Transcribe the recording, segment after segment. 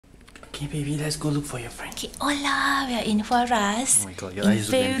Okay, baby, let's go look for your friend. Okay, hola, we are in Huaraz, Oh my God, your eyes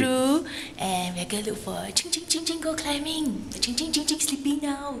are very big. Peru, and we're gonna look for Ching Ching Ching Ching go climbing. Ching Ching Ching Ching sleeping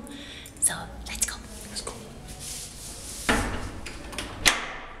now. So let's go. Let's go.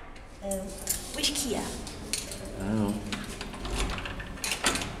 Which key? I don't know.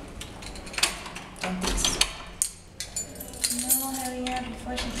 And this. No, hurry up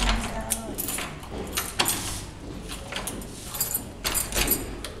before she comes out.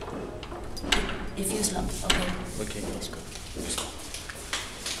 It feels locked. Okay. Okay, let's go. Let's go.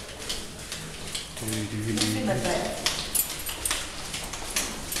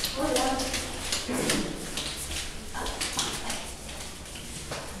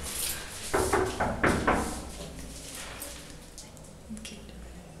 Okay.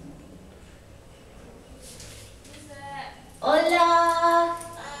 Hola.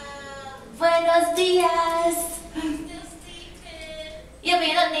 Buenos dias. Yeah, but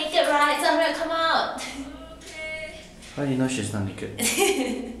you're not naked, right? So I'm gonna come out. Okay. How do you know she's not naked?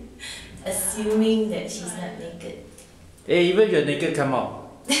 Assuming that she's not naked. Hey, even if you're naked, come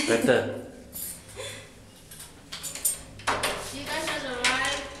out. Better. You guys just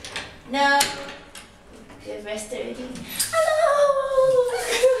arrived? No. You've rested already. Hello!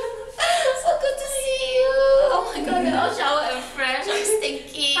 So good to see you! Oh my god, they're all showered and fresh. I'm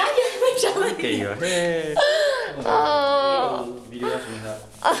stinky. I haven't showered. Okay, your hair. Oh. Video us me up.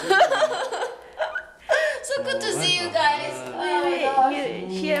 So good to see you guys.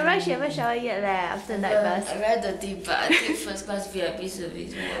 She arrived, she haven't showered yet after night bus. I read the deep, but I take first class VIP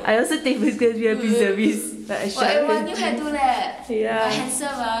service. I also take first class VIP service. But I Oh, everyone you can do that. Yeah.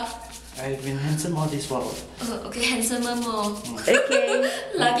 Handsome, ah. I've been handsome all this while. Oh, okay, handsomer more. Okay.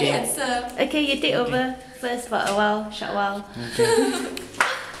 Lucky Okay. handsome. Okay, you take over first for a while, short while. Okay.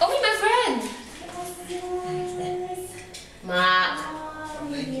 Oh, meet my friend. Mark.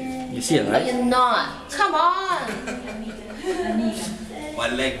 You see it, But right? you're not. Come on. My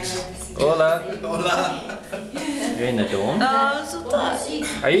legs. Hola. Hola. You're in the dorm? Oh, so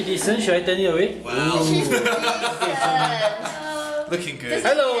tough. Are you decent? Should I turn it away? Wow. She's Looking good.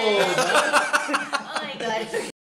 Hello!